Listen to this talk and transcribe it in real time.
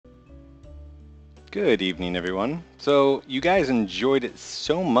Good evening, everyone. So you guys enjoyed it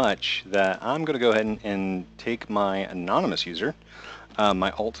so much that I'm going to go ahead and take my anonymous user, my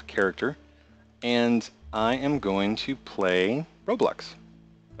alt character, and I am going to play Roblox.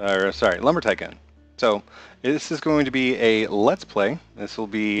 Or sorry, Lumber Tycoon. So this is going to be a Let's Play. This will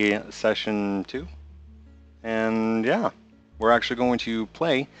be session 2. And yeah, we're actually going to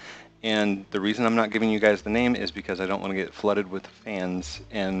play. And the reason I'm not giving you guys the name is because I don't want to get flooded with fans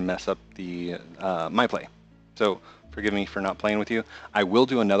and mess up the my play. So forgive me for not playing with you. I will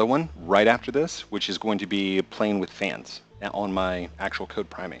do another one right after this, which is going to be playing with fans on my actual code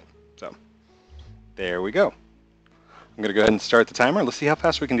primate. So there we go. I'm going to go ahead and start the timer. Let's see how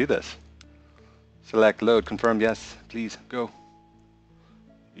fast we can do this. Select, load, confirm, yes, please, go.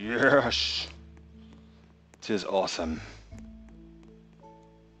 Yes! Tis awesome.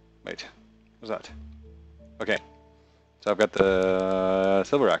 Wait, what's that? Okay, so I've got the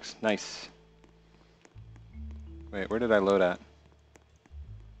silver axe. Nice. Wait, where did I load at?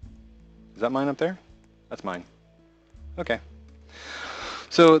 Is that mine up there? That's mine. Okay.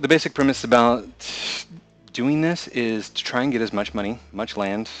 So the basic premise about doing this is to try and get as much money, much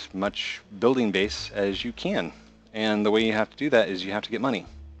land, much building base as you can. And the way you have to do that is you have to get money.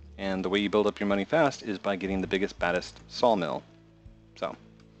 And the way you build up your money fast is by getting the biggest, baddest sawmill. So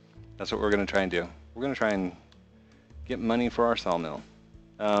that's what we're going to try and do. We're going to try and get money for our sawmill.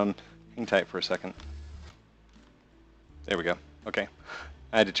 Hang tight for a second. There we go. Okay.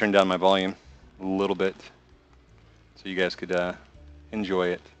 I had to turn down my volume a little bit so you guys could enjoy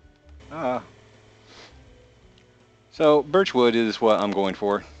it. So birchwood is what I'm going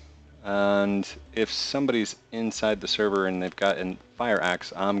for. And if somebody's inside the server and they've got a fire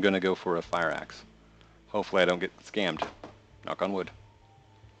axe, I'm going to go for a fire axe. Hopefully I don't get scammed. Knock on wood.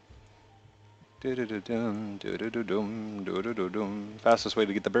 Fastest way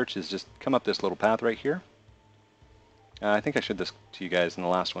to get the birch is just come up this little path right here. I think I showed this to you guys in the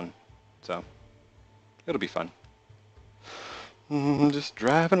last one, so it'll be fun. Just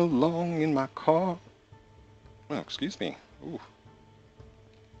driving along in my car. Oh, excuse me. Ooh.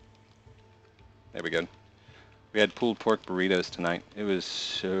 There we go. We had pulled pork burritos tonight. It was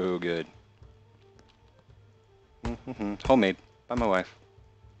so good. Homemade by my wife.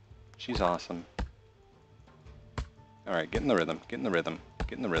 She's awesome. All right, get in the rhythm, get in the rhythm,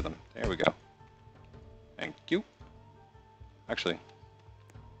 get in the rhythm. There we go. Thank you. Actually,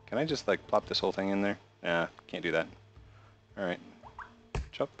 can I just like plop this whole thing in there? Nah, can't do that. All right.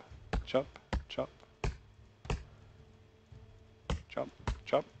 Chop, chop, chop. Chop,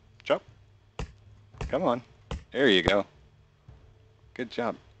 chop, chop. Come on. There you go. Good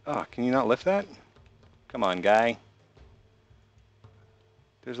job. Ah, can you not lift that? Come on, guy.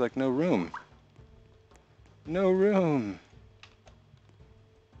 There's like no room. No room.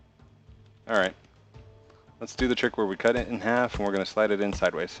 Alright. Let's do the trick where we cut it in half and we're going to slide it in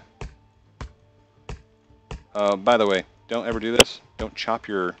sideways. By the way, don't ever do this. Don't chop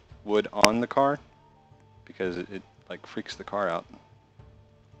your wood on the car because it like freaks the car out.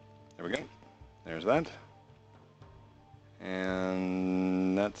 There we go. There's that.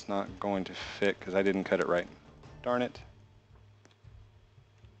 And that's not going to fit because I didn't cut it right. Darn it.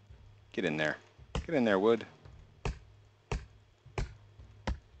 Get in there. Get in there, wood.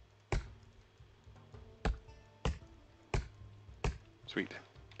 Sweet.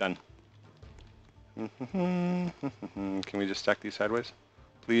 Done. Can we just stack these sideways?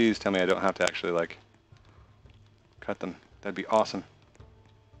 Please tell me I don't have to actually, like, cut them. That'd be awesome.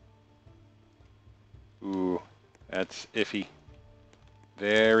 Ooh, that's iffy.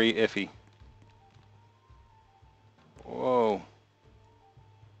 Very iffy. Whoa.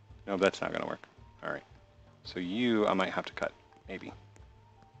 No, that's not going to work. Alright. So you, I might have to cut. Maybe.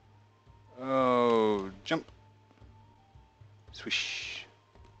 Oh, jump. Swish.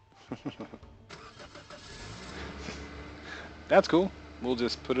 That's cool. We'll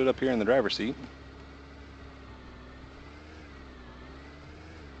just put it up here in the driver's seat.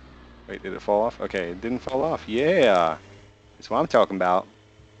 Wait, did it fall off? Okay, it didn't fall off. Yeah. That's what I'm talking about.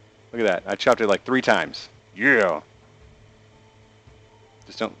 Look at that. I chopped it like 3 times. Yeah.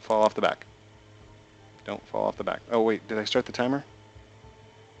 Just don't fall off the back. Don't fall off the back. Oh, wait. Did I start the timer?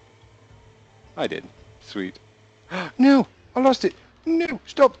 I did. Sweet. No! I lost it! No!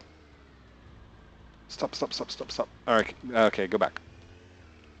 Stop! Stop, stop, stop, stop, stop. Alright. Okay, go back.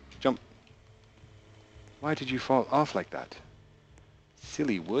 Jump. Why did you fall off like that?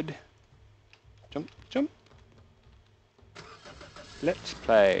 Silly wood. Jump, jump. Let's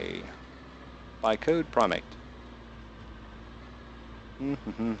play. By code primate.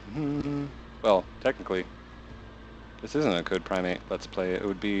 Well, technically, this isn't a code primate let's play. It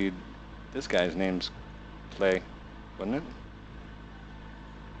would be This guy's name's Play, wouldn't it?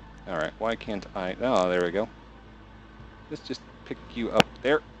 Alright, why can't I... Oh, there we go. Let's just pick you up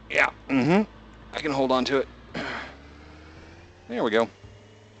there. Yeah, I can hold on to it. There we go.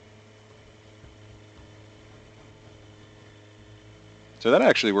 So that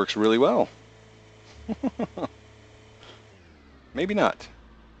actually works really well. Maybe not.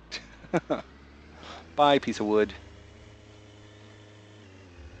 Bye, piece of wood.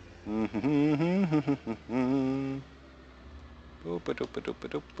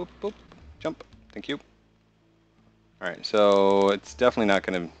 Jump. Thank you. Alright, so it's definitely not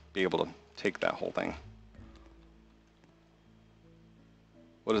going to be able to take that whole thing.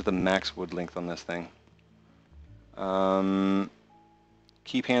 What is the max wood length on this thing?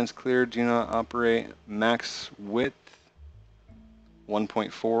 Keep hands clear, do not operate. Max width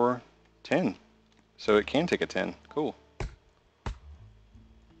 1.4, 10. So it can take a 10. Cool.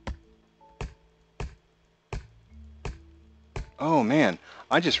 Oh man,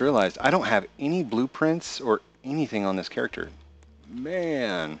 I just realized I don't have any blueprints or anything on this character.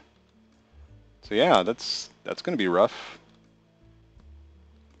 Man. So yeah, that's going to be rough.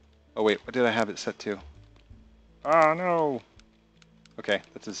 Oh wait, what did I have it set to? Oh no. Okay,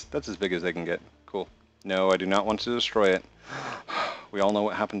 that's as big as they can get. Cool. No, I do not want to destroy it. We all know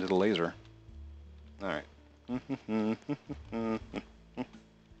what happened to the laser. Alright.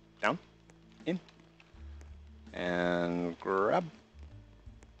 Down. In. And grab.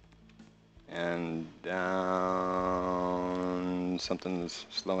 And down. Something's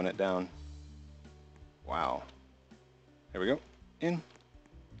slowing it down. Wow. There we go. In.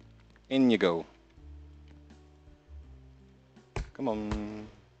 In you go. Come on.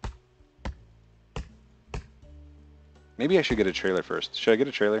 Maybe I should get a trailer first. Should I get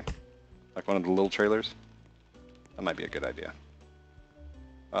a trailer? Like one of the little trailers? That might be a good idea.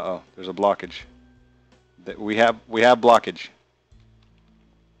 Uh-oh, there's a blockage. We have blockage.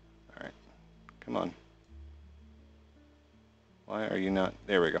 Alright. Come on. Why are you not?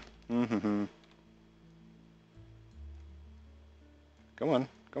 There we go. Come on,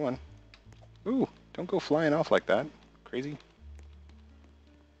 come on. Ooh, don't go flying off like that. Crazy.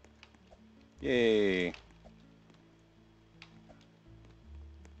 Yay.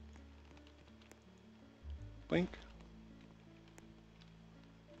 Blink.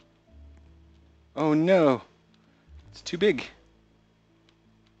 Oh no. It's too big.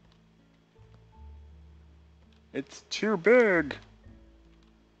 It's too big.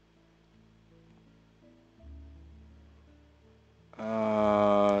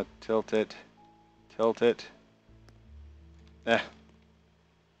 Tilt it. Tilt it.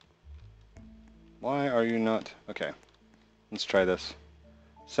 Why are you not? Okay. Let's try this.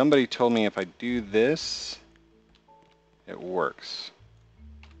 Somebody told me if I do this, it works.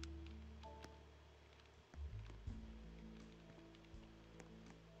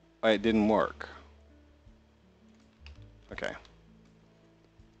 Oh, it didn't work. Okay.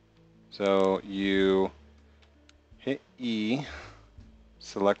 So you hit E,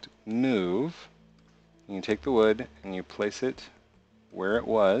 select move, and you take the wood and you place it where it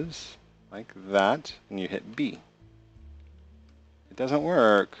was, like that, and you hit B. It doesn't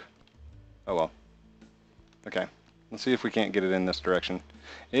work. Oh well. Okay. Let's see if we can't get it in this direction.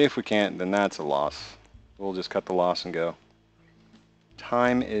 If we can't, then that's a loss. We'll just cut the loss and go.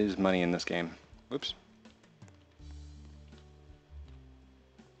 Time is money in this game. Whoops.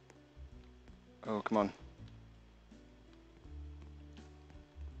 Oh, come on.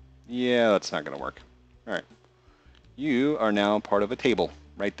 Yeah, that's not going to work. Alright. You are now part of a table.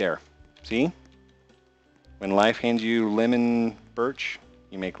 Right there. See? When life hands you lemon birch,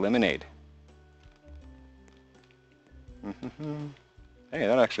 you make lemonade. Hey,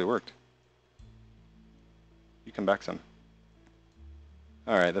 that actually worked. You come back some.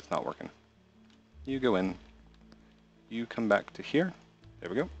 Alright, that's not working. You go in. You come back to here. There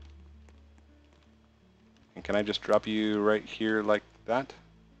we go. And can I just drop you right here like that?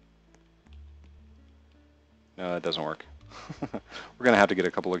 No, that doesn't work. We're going to have to get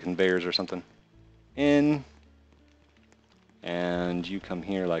a couple of conveyors or something. In. And you come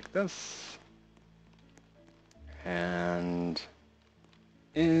here like this. And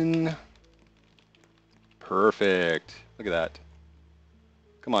in. Perfect. Look at that.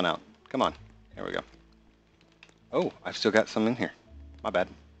 Come on out. Come on. There we go. Oh, I've still got some in here. My bad.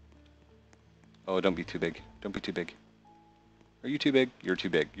 Oh, don't be too big. Don't be too big. Are you too big? You're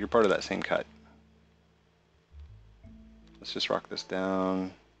too big. You're part of that same cut. Let's just rock this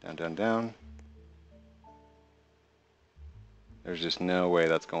down. Down, down, down. There's just no way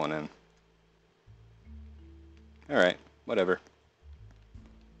that's going in. Alright, whatever.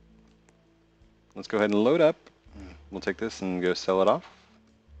 let's go ahead and load up. We'll take this and go sell it off.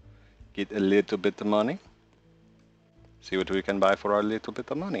 Get a little bit of money. See what we can buy for our little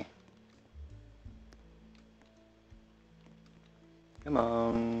bit of money. Come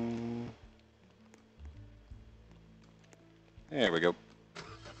on. There we go.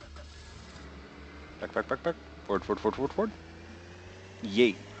 Back, back, back, back. Forward, forward, forward, forward, forward.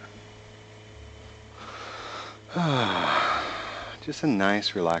 Yay. Just a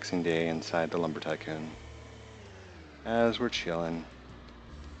nice, relaxing day inside the Lumber Tycoon. As we're chilling.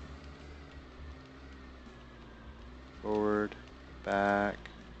 Forward, back.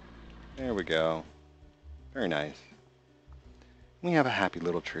 There we go. Very nice. We have a happy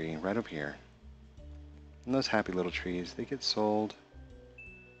little tree right over here. And those happy little trees, they get sold,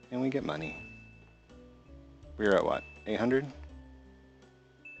 and we get money. We're at what, 800?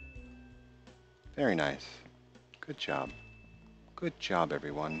 Very nice. Good job. Good job,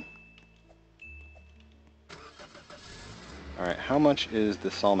 everyone. Alright, how much is the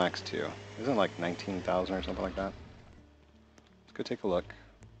Solmax 2? Isn't it like 19,000 or something like that? Let's go take a look.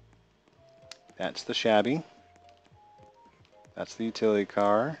 That's the Shabby. That's the utility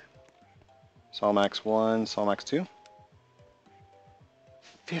car. Solmax 1, Solmax 2.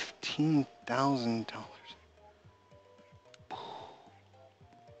 $15,000.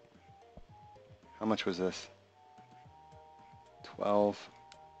 How much was this? 12.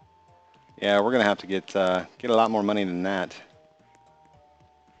 Yeah, we're gonna have to get a lot more money than that.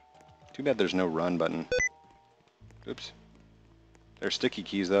 Too bad there's no run button. Oops. There's sticky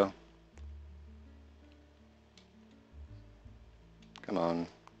keys though. Come on,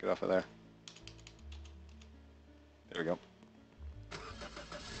 get off of there. There we go.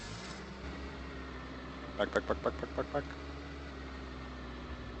 Back, back, back, back, back, back, back.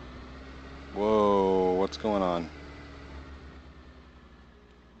 Whoa, what's going on?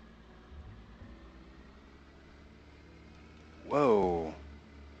 Whoa.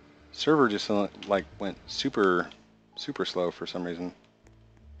 Server just like went super slow for some reason.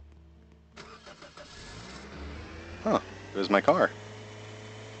 Huh, it was my car.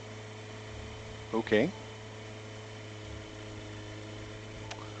 Okay.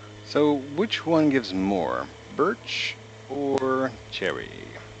 So, which one gives more? Birch or cherry?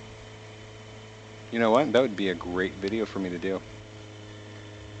 You know what? That would be a great video for me to do.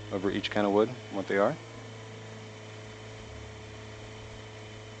 Over each kind of wood, what they are.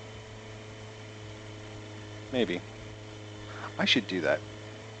 Maybe. I should do that.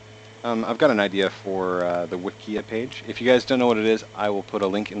 I've got an idea for the Wikia page. If you guys don't know what it is, I will put a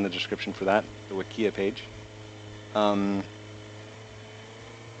link in the description for that, the Wikia page.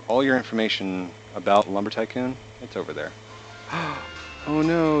 All your information about Lumber Tycoon, it's over there. Oh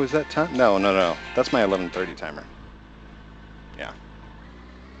no, is that time? No, no, no. That's my 11:30 timer. Yeah.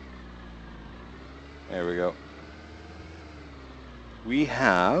 There we go. We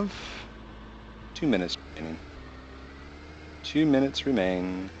have 2 minutes remaining. 2 minutes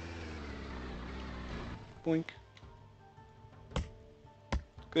remain. Boink.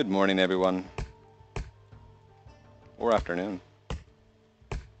 Good morning, everyone. Or afternoon.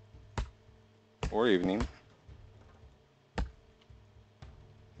 Or evening.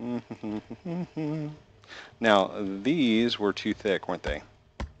 Now, these were too thick, weren't they?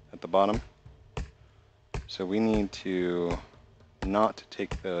 At the bottom. So we need to not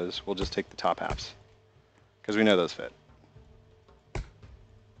take those. We'll just take the top halves. Because we know those fit.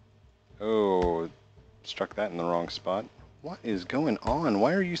 Oh, struck that in the wrong spot. What is going on?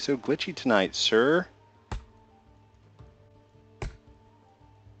 Why are you so glitchy tonight, sir?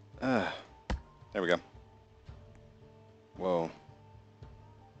 There we go. Whoa.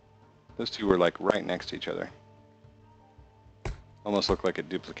 Those two were like right next to each other. Almost looked like it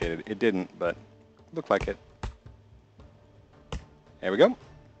duplicated. It didn't, but looked like it. There we go.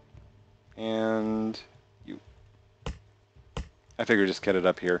 And you. I figured just cut it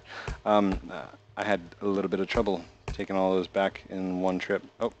up here. I had a little bit of trouble taking all those back in one trip.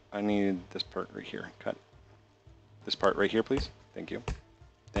 Oh, I need this part right here. Cut. This part right here, please. Thank you.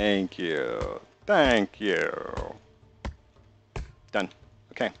 Thank you. Thank you. Done.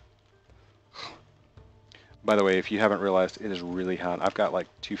 Okay. By the way, if you haven't realized, it is really hot. I've got like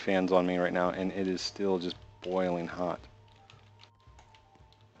 2 fans on me right now, and it is still just boiling hot.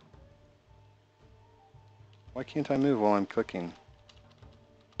 Why can't I move while I'm cooking?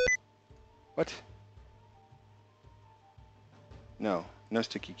 What? No, no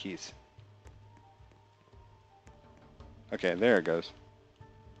sticky keys. Okay, there it goes.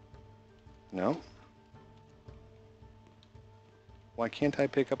 No. Why can't I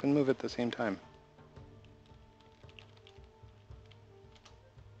pick up and move at the same time?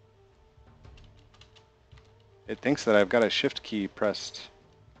 It thinks that I've got a shift key pressed.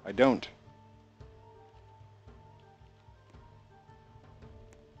 I don't.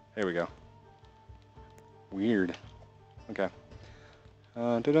 There we go. Weird. Okay.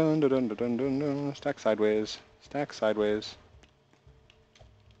 Stack sideways. Stack sideways.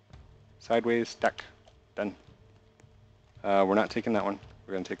 Sideways, stack. Done. We're not taking that one.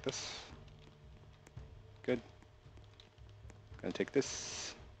 We're going to take this. Good. Going to take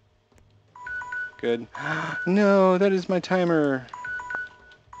this. Good. No, that is my timer.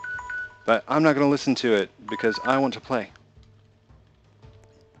 But I'm not going to listen to it because I want to play.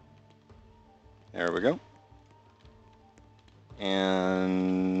 There we go.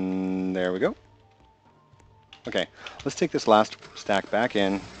 And there we go. Okay, let's take this last stack back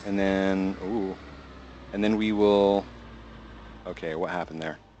in, and then, ooh, and then we will, okay, what happened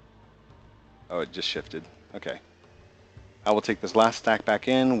there? Oh, it just shifted. Okay. I will take this last stack back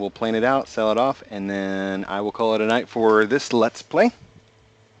in, we'll plane it out, sell it off, and then I will call it a night for this Let's Play.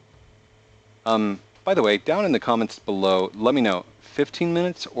 By the way, down in the comments below, let me know, 15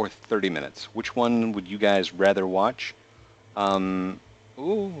 minutes or 30 minutes? Which one would you guys rather watch?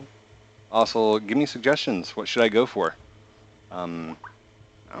 Ooh. Also, give me suggestions. What should I go for? I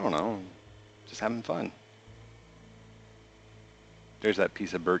don't know. Just having fun. There's that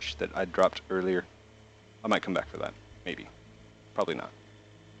piece of birch that I dropped earlier. I might come back for that. Maybe. Probably not.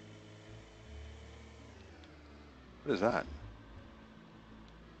 What is that?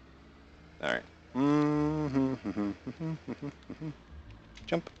 Alright.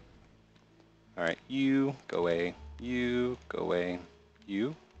 Jump. Alright, you go away. You go away.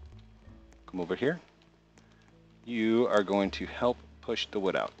 You come over here. You are going to help push the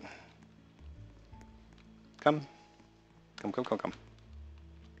wood out. Come. Come, come, come, come.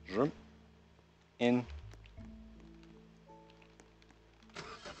 Zoom. In.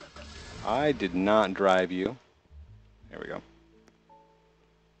 I did not drive you. There we go.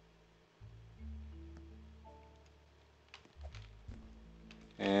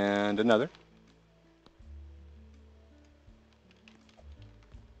 And another.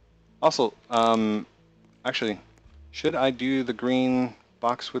 Also, actually, should I do the green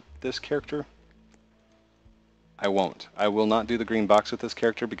box with this character? I won't. I will not do the green box with this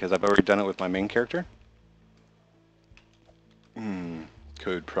character because I've already done it with my main character.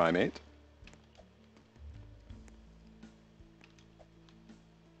 Code primate.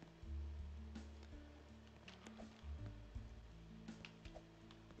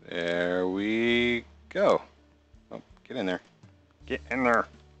 There we go. Oh, get in there. Get in there.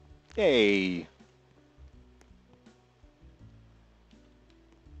 Yay.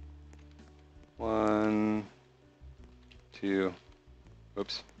 One, two,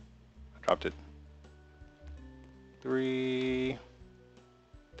 oops, I dropped it. Three,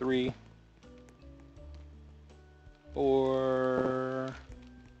 four,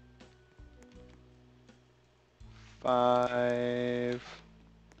 5,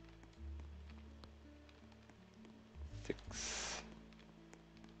 6,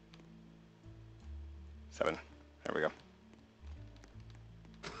 7. There we go.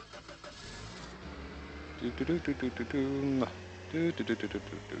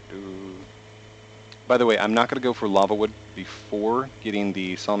 By the way, I'm not going to go for lava wood before getting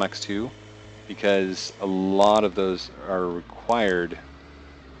the Solmax 2 because a lot of those are required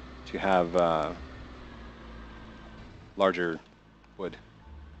to have larger wood.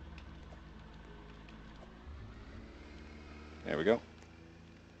 There we go.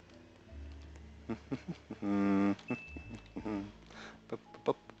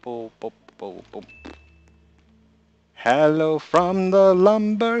 Hello from the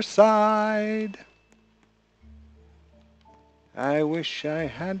lumber side. I wish I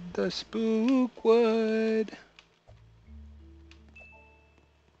had the spook wood.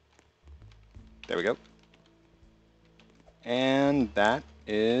 There we go. And that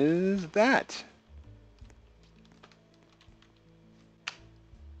is that.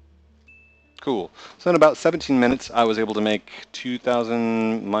 Cool. So in about 17 minutes, I was able to make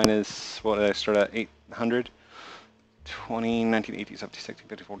 2,000 minus, what did I start at, 800? 20, 19, 18, 17, 16,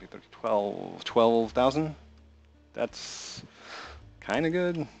 50, 40, 30, 12,000. That's kind of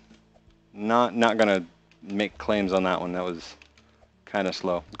good. Not gonna make claims on that one. That was kind of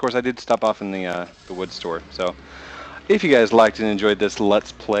slow. Of course, I did stop off in the wood store. So if you guys liked and enjoyed this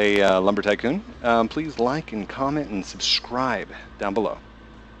Let's Play Lumber Tycoon, please like and comment and subscribe down below.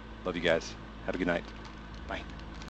 Love you guys. Have a good night.